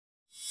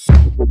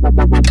Hey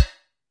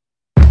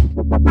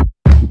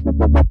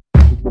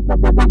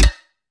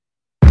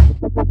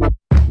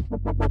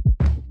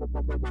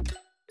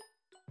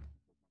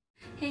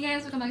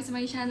guys, welcome back to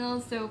my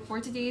channel. So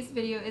for today's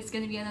video, it's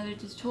gonna be another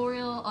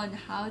tutorial on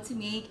how to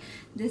make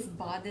this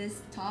bodice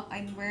top.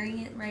 I'm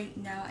wearing it right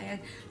now. Ayan,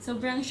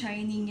 sobrang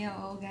shiny niya,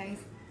 oh guys.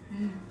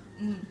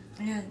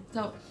 Ayan.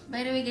 So,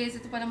 by the way guys,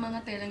 ito parang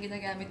mga telang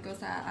ginagamit ko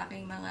sa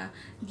aking mga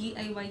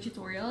DIY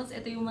tutorials.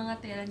 Ito yung mga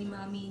tela ni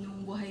Mami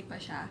nung buhay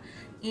pa siya.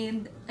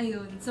 And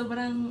ayun,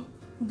 sobrang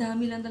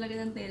dami lang talaga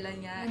ng tela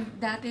niya.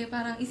 Dati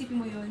parang isipin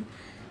mo yun,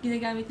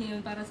 ginagamit niya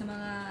yun para sa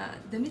mga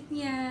damit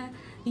niya.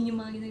 Yun yung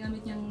mga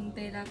ginagamit niyang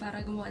tela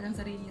para gumawa ng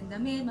sarili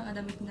niyang damit, mga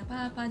damit ni na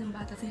papa, nung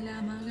bata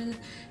sila, mga ganun.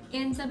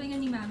 And sabi nga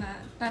ni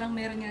Mama, parang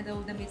meron nga daw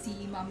damit si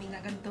Mommy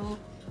na ganito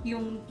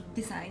yung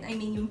design, I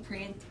mean yung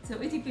print. So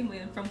isipin mo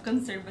yun, from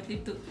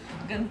conservative to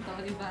ganito,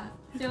 di ba?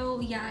 So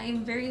yeah,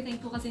 I'm very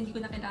thankful kasi hindi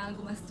ko na kailangan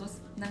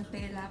gumastos ng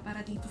tela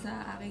para dito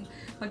sa aking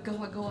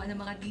paggawa-gawa ng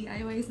mga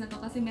DIYs na to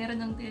kasi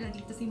meron ng tela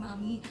dito si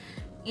Mommy.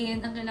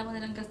 And ang kailangan ko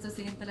na lang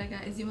gastusin talaga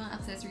is yung mga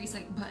accessories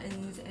like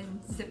buttons and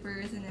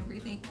zippers and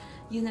everything.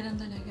 Yun na lang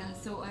talaga.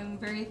 So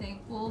I'm very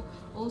thankful.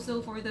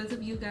 Also for those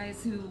of you guys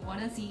who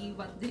wanna see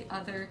what the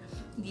other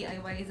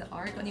DIYs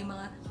are, kung yung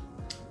mga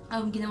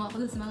ginawa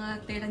ko sa mga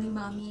tela ni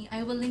Mommy,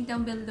 I will link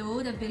down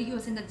below the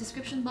videos in the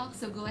description box,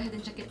 so go ahead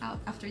and check it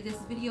out after this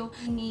video.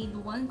 I made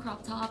one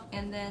crop top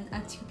and then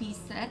a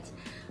two-piece set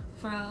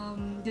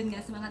from dun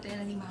nga sa mga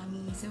tela ni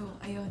Mommy. So,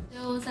 ayun.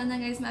 So,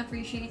 sana guys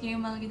ma-appreciate nyo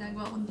yung mga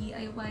ginagawa kong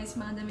DIYs,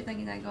 mga damit na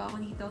ginagawa ko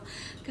dito.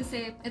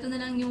 Kasi, ito na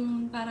lang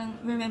yung parang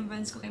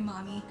remembrance ko kay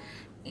Mommy.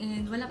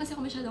 And wala kasi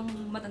ako masyadong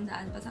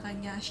matandaan pa sa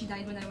kanya. She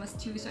died when I was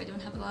 2, so I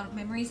don't have a lot of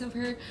memories of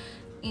her.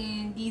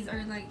 And these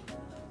are like,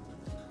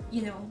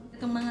 you know,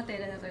 itong mga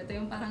tela na to, ito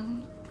yung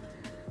parang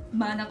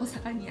mana ko sa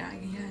kanya.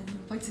 Ganyan.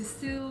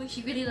 Pag-sew, she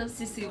really loves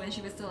to sew when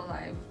she was still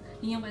alive.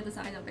 Yun yung kwento sa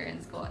akin ng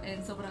parents ko.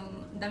 And sobrang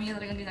dami niya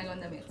talagang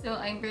ginagawang damit. So,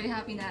 I'm very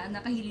happy na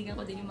nakahiligan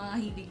ko din yung mga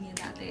hilig niya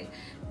dati.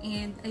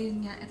 And,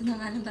 ayun nga, ito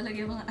na nga lang talaga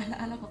yung mga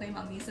alaala ko kay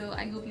Mommy. So,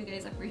 I hope you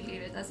guys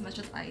appreciate it as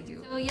much as I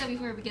do. So, yeah,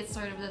 before we get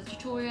started with the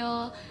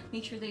tutorial,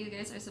 make sure that you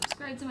guys are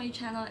subscribed to my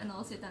channel and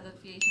also hit the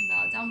notification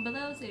bell down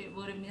below so you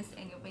wouldn't miss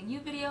any of my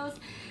new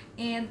videos.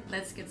 And,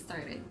 let's get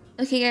started.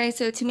 Okay guys,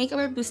 so to make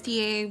our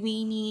bustier,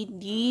 we need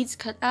these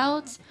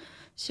cutouts.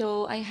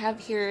 So I have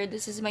here,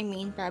 this is my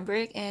main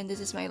fabric and this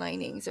is my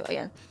lining. So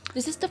ayan,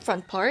 this is the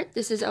front part,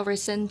 this is our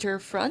center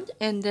front,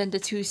 and then the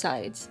two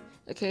sides,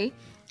 okay?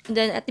 And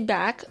then at the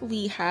back,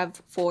 we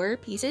have 4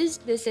 pieces.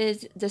 This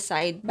is the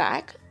side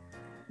back,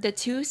 the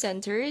 2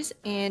 centers,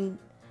 and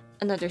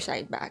another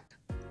side back.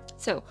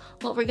 So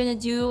what we're gonna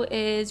do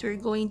is we're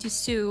going to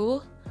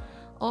sew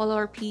all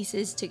our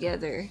pieces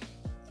together.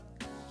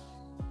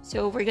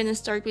 So we're gonna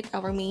start with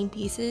our main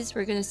pieces,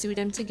 we're gonna sew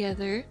them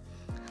together.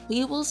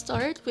 We will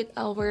start with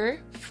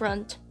our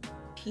front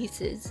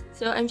pieces.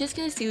 So I'm just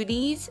gonna sew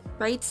these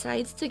right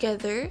sides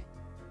together,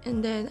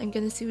 and then I'm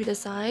gonna sew the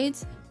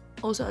sides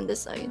also on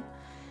this side.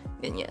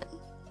 Ganyan.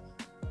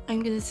 I'm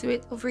gonna sew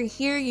it over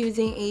here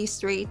using a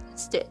straight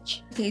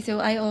stitch. Okay,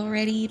 so I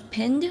already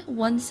pinned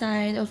one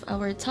side of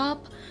our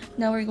top.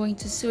 Now we're going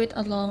to sew it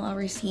along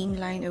our seam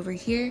line over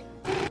here.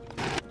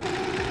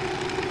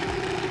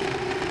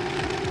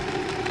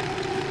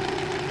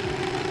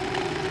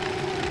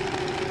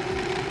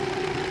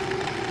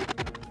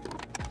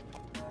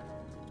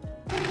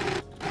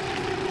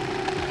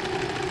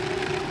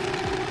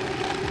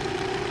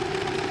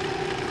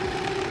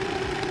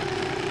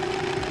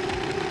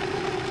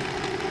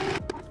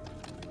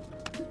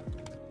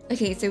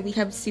 Okay, so we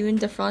have sewn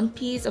the front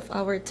piece of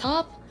our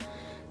top.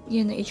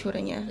 Yun na itsura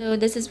niya. So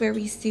this is where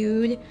we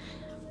sewed.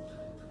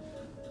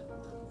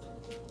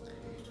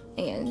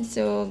 Ayan,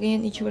 so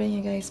ganyan itsura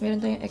niya guys.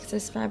 Meron tayong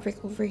excess fabric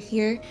over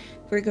here.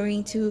 We're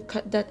going to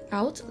cut that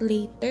out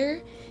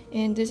later.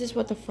 And this is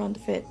what the front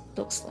of it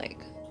looks like.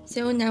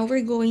 So now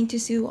we're going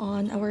to sew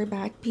on our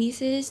back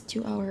pieces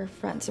to our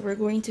front. So we're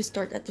going to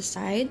start at the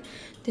side.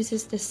 This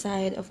is the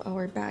side of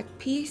our back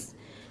piece.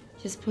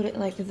 Just put it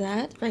like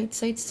that, right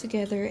sides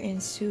together, and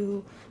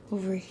sew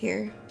over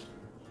here.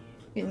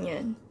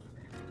 Ganyan.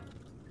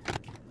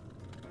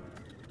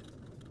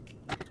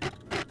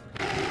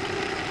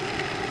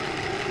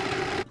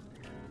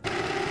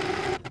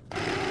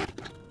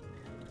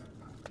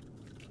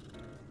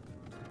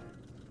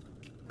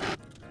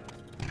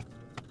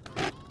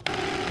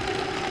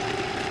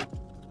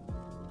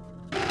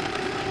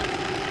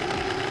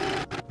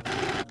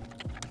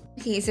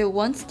 Okay, so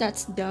once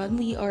that's done,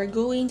 we are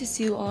going to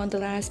sew on the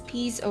last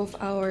piece of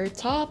our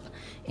top,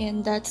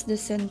 and that's the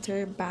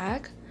center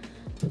back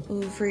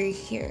over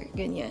here,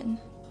 ganyan.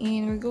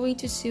 And we're going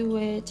to sew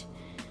it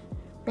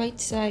right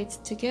sides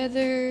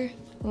together,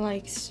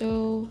 like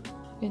so,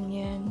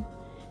 ganyan.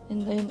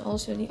 And then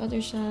also the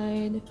other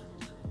side,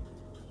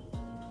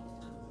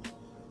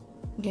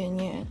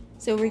 ganyan.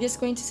 So we're just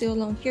going to sew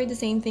along here the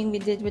same thing we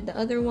did with the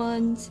other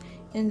ones,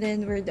 and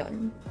then we're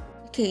done.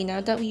 Okay,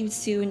 now that we've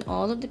sewn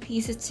all of the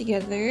pieces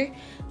together,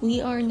 we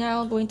are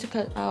now going to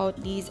cut out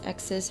these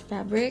excess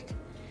fabric.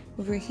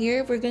 Over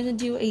here, we're gonna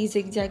do a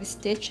zigzag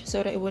stitch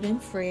so that it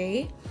wouldn't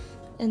fray,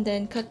 and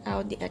then cut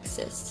out the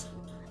excess.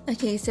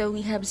 Okay, so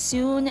we have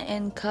sewn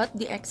and cut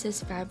the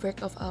excess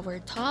fabric of our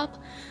top.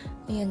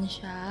 Ayan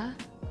siya.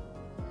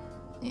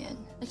 Ayan.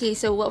 Okay,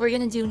 so what we're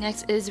gonna do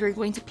next is we're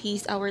going to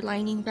piece our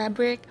lining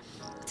fabric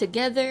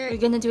together. We're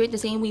gonna do it the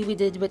same way we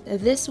did with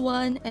this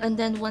one, and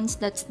then once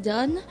that's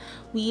done,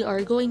 we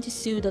are going to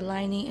sew the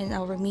lining and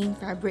our main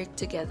fabric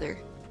together.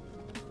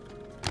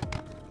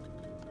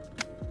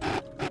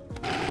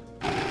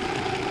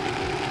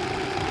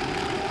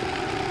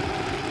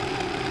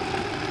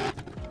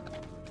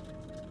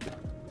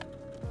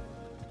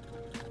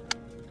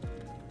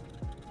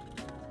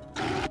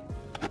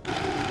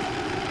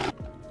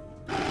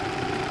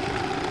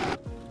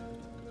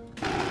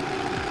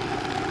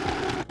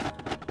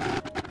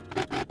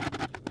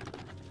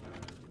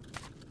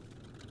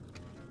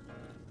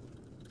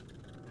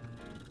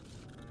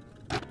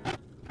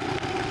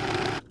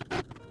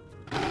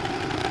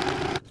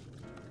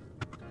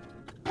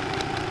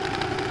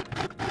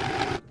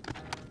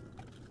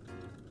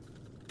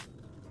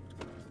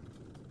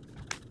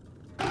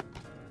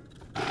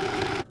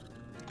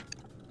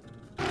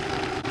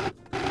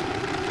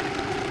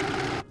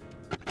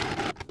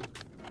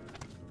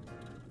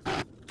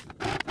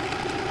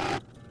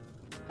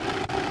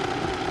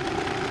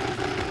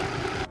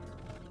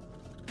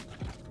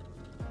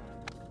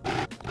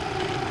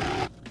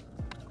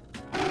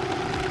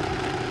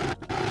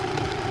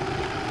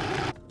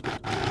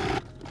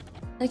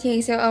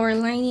 Okay, so our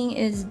lining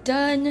is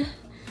done,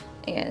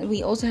 and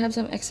we also have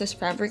some excess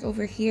fabric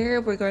over here.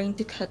 We're going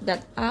to cut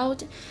that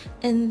out,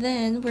 and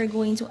then we're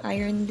going to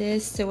iron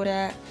this so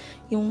that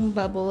yung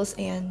bubbles,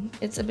 and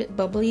it's a bit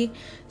bubbly,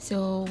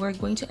 so we're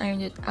going to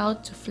iron it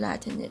out to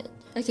flatten it.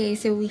 Okay,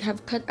 so we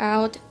have cut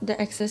out the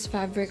excess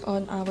fabric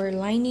on our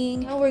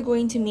lining. Now we're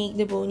going to make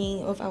the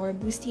boning of our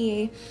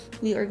bustier.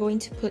 We are going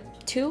to put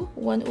two,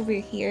 one over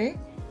here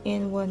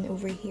and one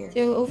over here.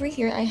 So over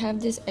here I have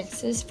this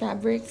excess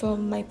fabric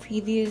from my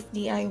previous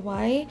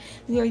DIY.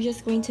 We are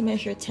just going to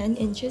measure 10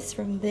 inches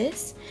from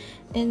this,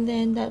 and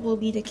then that will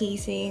be the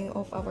casing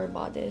of our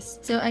bodice.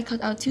 So I cut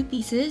out two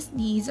pieces.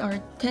 These are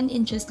 10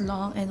 inches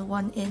long and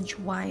 1 inch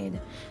wide.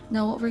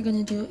 Now what we're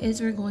gonna do is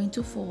we're going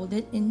to fold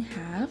it in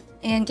half.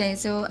 And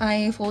guys, so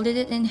I folded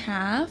it in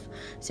half.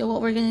 So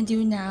what we're gonna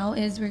do now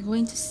is we're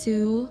going to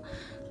sew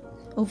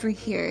over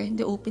here,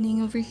 the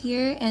opening over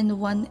here and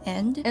one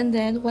end, and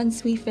then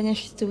once we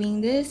finish doing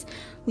this,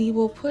 we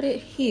will put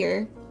it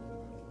here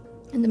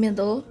in the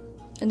middle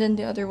and then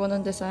the other one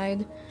on the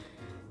side,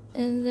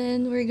 and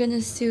then we're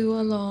gonna sew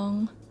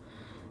along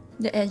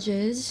the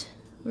edges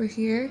over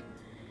here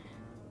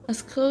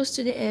as close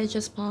to the edge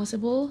as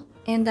possible,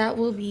 and that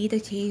will be the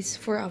case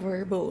for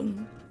our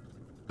bone.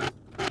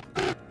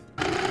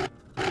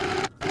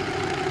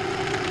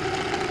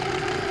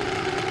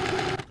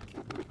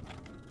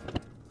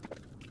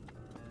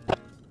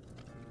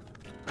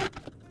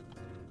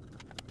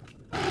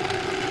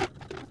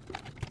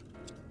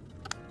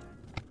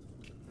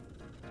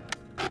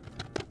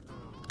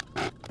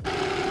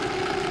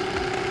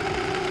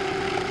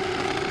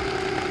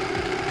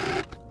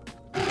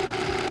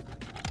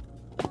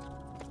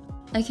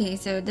 Okay,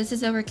 so this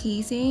is our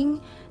casing.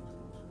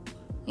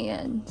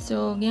 Ayan.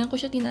 So, ganyan ko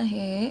siya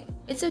tinahi.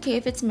 It's okay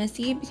if it's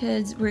messy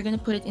because we're gonna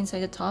put it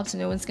inside the top so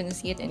no one's gonna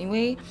see it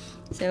anyway.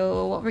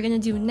 So, what we're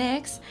gonna do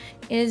next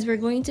is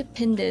we're going to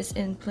pin this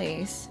in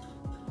place.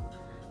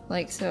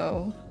 Like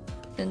so.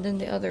 And then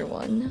the other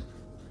one.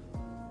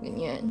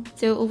 Ganyan.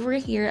 So, over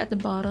here at the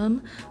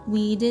bottom,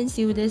 we didn't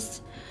sew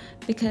this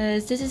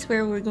because this is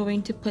where we're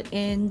going to put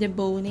in the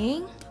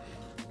boning.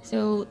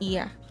 So,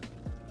 yeah.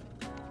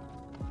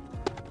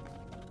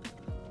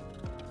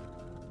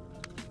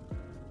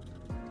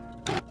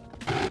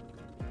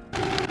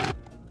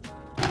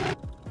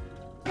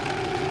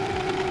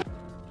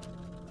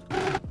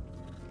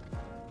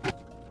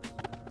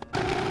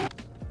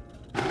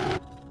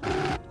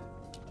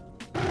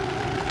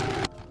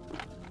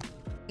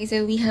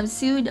 So we have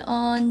sewed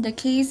on the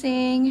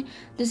casing.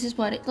 This is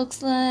what it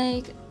looks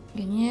like.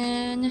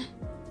 Ganyan.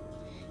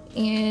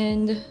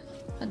 And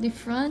at the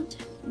front,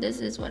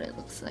 this is what it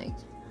looks like.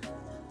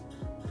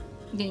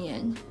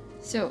 Ganyan.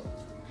 So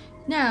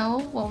now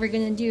what we're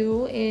gonna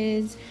do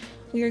is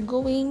we are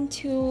going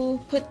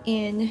to put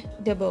in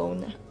the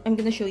bone. I'm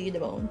gonna show you the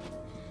bone.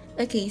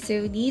 Okay,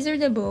 so these are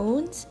the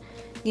bones.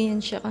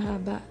 Ganyan siya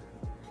kahaba.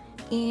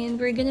 And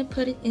we're gonna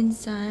put it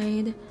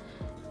inside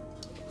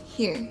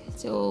here.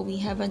 So we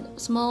have a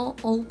small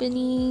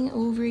opening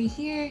over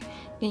here.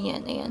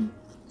 Ganyan, ayan.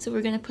 So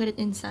we're gonna put it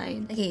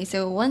inside. Okay,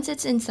 so once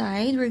it's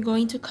inside, we're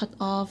going to cut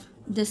off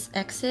this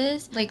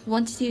excess, like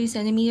 1 to 2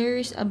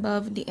 centimeters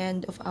above the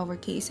end of our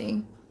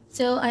casing.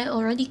 So I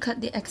already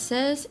cut the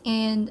excess,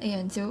 and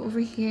ayan, so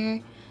over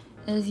here,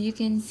 as you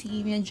can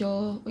see,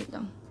 medyo, wait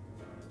lang.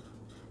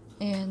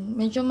 And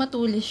medyo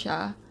matulis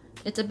siya.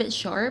 It's a bit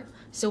sharp,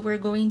 so we're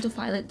going to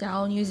file it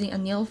down using a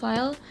nail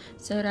file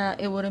so that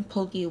it wouldn't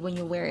poke you when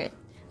you wear it.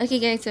 Okay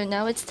guys, so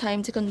now it's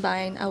time to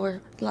combine our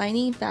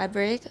lining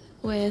fabric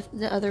with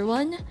the other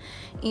one,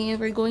 and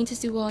we're going to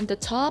sew on the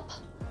top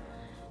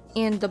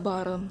and the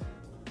bottom.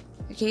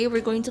 Okay,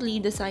 we're going to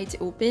leave the sides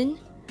open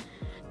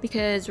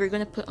because we're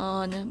gonna put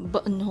on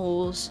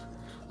buttonholes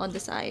on the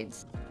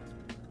sides.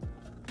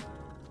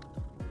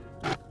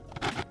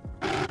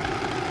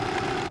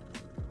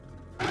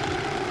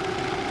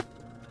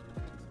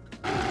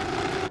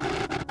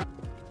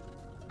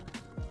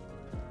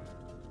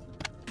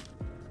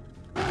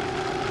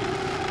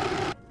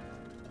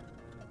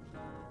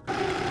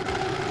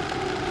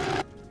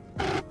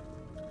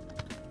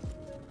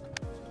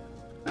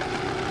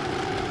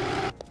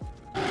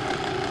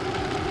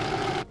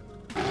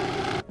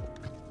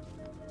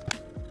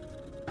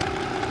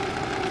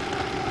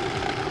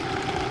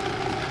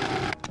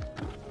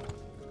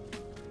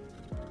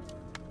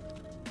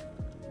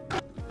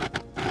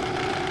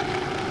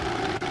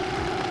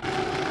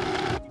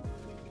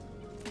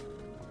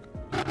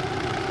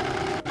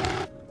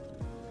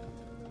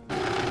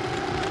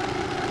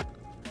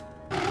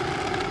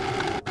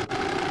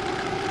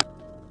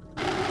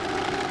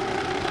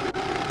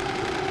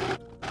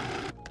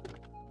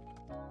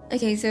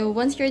 Okay, so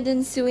once you're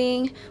done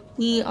sewing,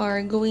 we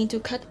are going to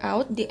cut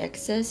out the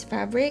excess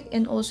fabric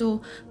and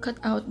also cut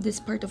out this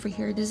part over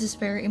here. This is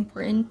very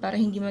important para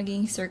hindi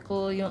maging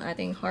circle yung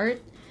ating heart.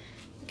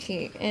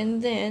 Okay,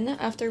 and then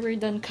after we're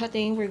done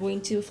cutting, we're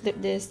going to flip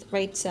this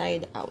right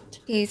side out.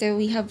 Okay, so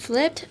we have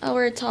flipped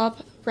our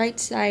top right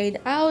side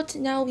out.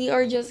 Now we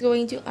are just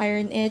going to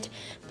iron it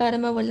para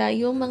mawala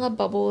yung mga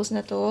bubbles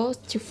na to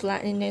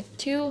flatten it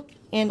too,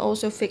 and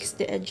also fix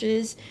the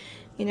edges.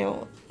 You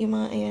know, yung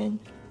mga ayan.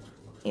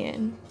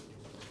 And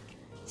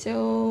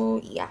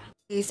so yeah,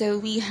 okay, so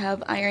we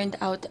have ironed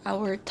out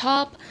our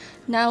top.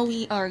 Now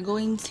we are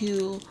going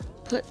to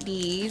put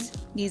these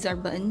are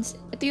buttons.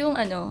 Ito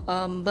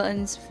yung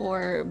buttons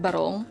for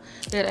barong,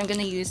 but I'm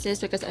gonna use this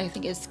because I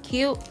think it's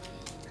cute.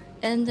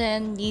 And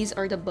then these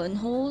are the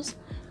buttonholes.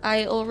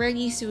 I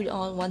already sewed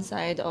on one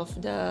side of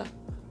the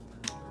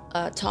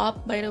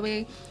top, by the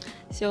way.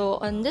 So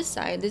on this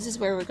side, this is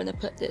where we're gonna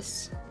put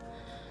this.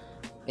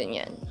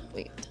 Ganyan.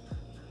 Wait.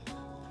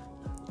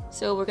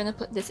 So we're gonna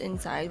put this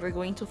inside. We're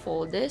going to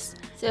fold this.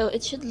 So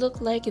it should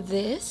look like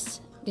this.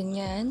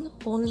 Ganyan.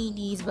 Only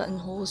these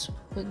buttonholes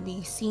would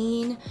be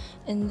seen.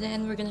 And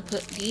then we're gonna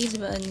put these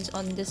buttons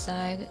on this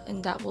side,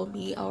 and that will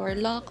be our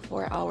lock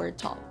for our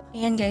top.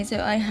 And guys, so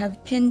I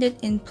have pinned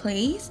it in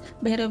place.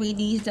 By the way,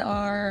 these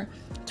are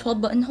 12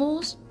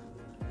 buttonholes.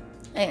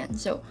 And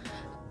so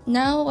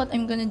now what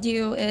I'm gonna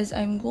do is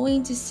I'm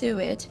going to sew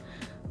it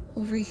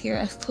over here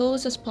as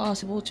close as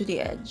possible to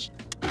the edge.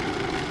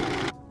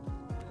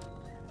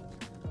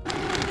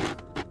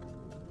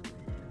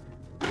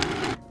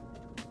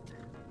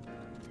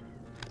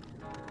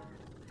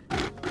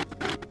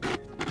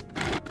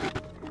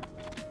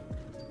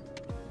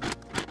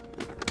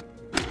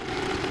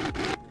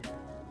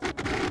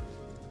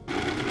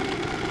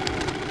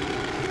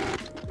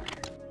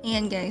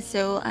 And guys,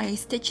 so I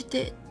stitched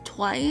it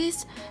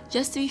twice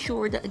just to be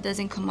sure that it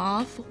doesn't come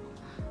off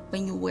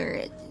when you wear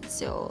it.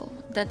 So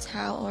that's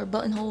how our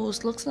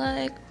buttonholes looks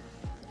like,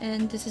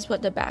 and this is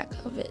what the back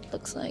of it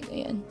looks like.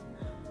 Again,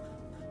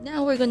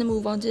 now we're gonna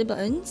move on to the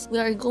buttons. We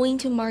are going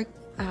to mark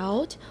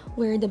out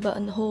where the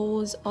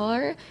buttonholes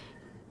are,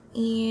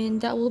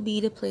 and that will be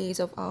the place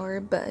of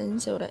our button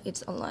so that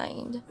it's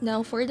aligned.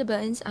 Now for the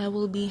buttons, I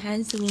will be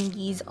hand sewing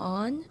these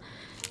on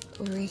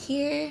over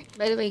here.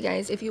 By the way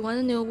guys, if you want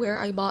to know where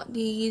I bought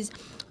these,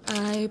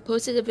 I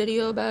posted a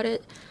video about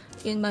it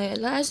in my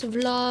last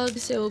vlog,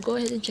 so go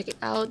ahead and check it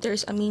out.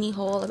 There's a mini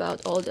haul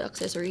about all the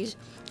accessories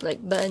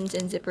like buttons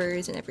and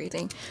zippers and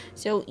everything.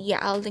 So yeah,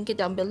 I'll link it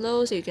down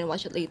below so you can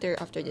watch it later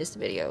after this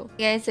video.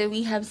 Yeah, so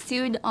we have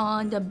sewed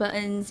on the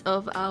buttons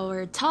of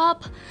our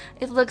top.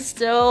 It looks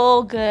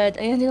so good.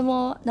 Ayan, din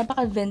mo,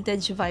 napaka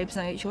vintage vibes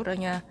na itsura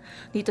niya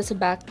dito sa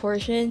back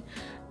portion.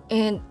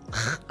 And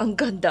ang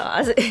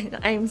ganda.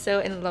 I'm so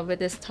in love with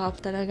this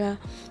top talaga.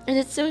 And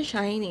it's so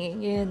shiny,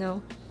 you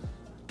know.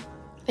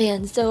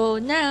 And so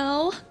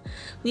now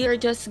we are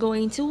just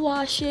going to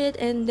wash it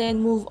and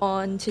then move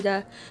on to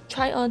the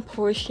try-on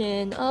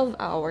portion of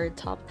our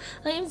top.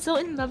 I am so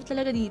in love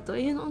talaga dito.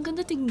 Ayun, ang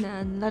ganda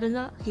tignan. Lalo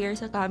na here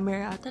sa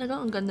camera. Talaga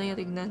ang ganda niya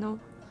tignan, no?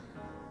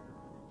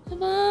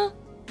 Diba?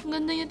 Ang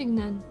ganda niya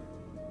tignan.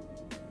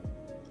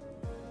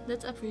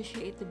 Let's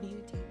appreciate the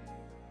beauty.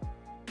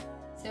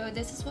 So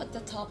this is what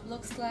the top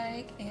looks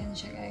like, and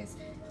siya guys.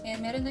 And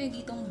meron na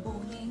yung ditong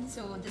boning,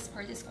 so this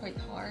part is quite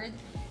hard.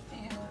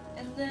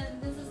 And then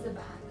this is the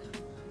back.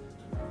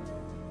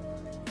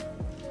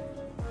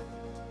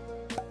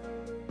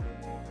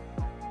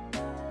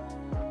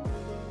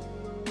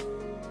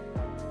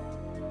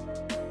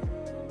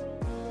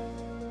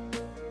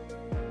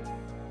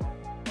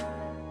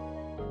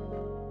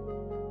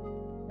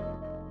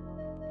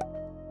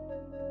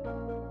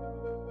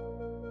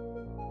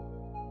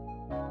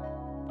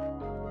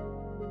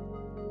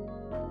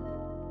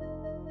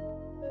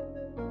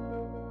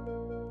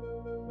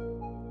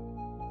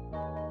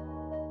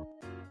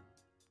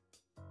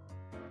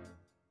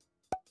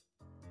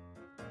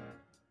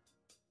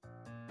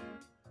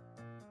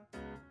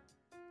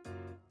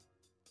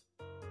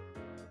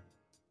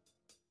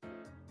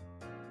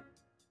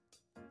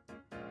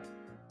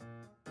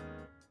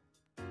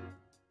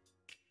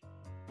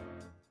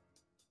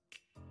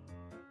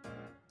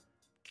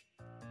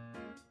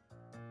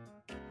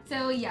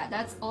 So yeah,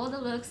 that's all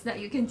the looks that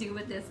you can do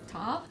with this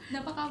top.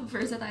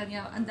 Napaka-versatile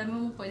niya. Ang dami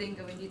mong pwedeng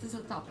gawin dito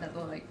sa top na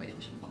to. Like, pwede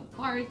mo siyang pang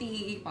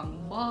party, pang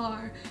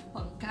bar,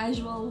 pang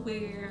casual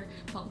wear,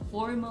 pang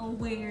formal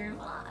wear.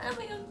 Alam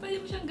mo yun, pwede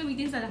mo siyang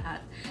gamitin sa lahat.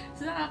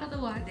 So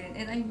nakakatawa din.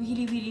 And I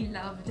really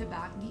love the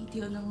back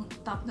detail ng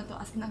top na to.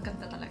 As in, ang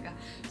ganda talaga.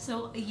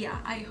 So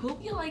yeah, I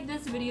hope you like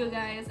this video,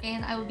 guys.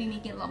 And I will be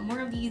making a lot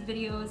more of these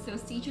videos. So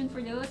stay tuned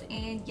for those.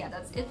 And yeah,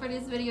 that's it for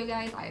this video,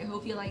 guys. I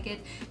hope you like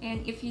it.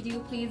 And if you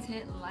do, please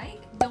hit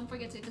like. Don't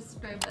forget to hit the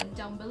subscribe button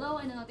down below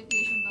and the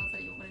notification bell so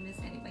you won't miss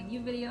any of my new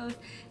videos.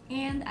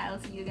 And I'll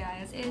see you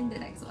guys in the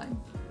next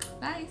one.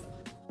 Bye!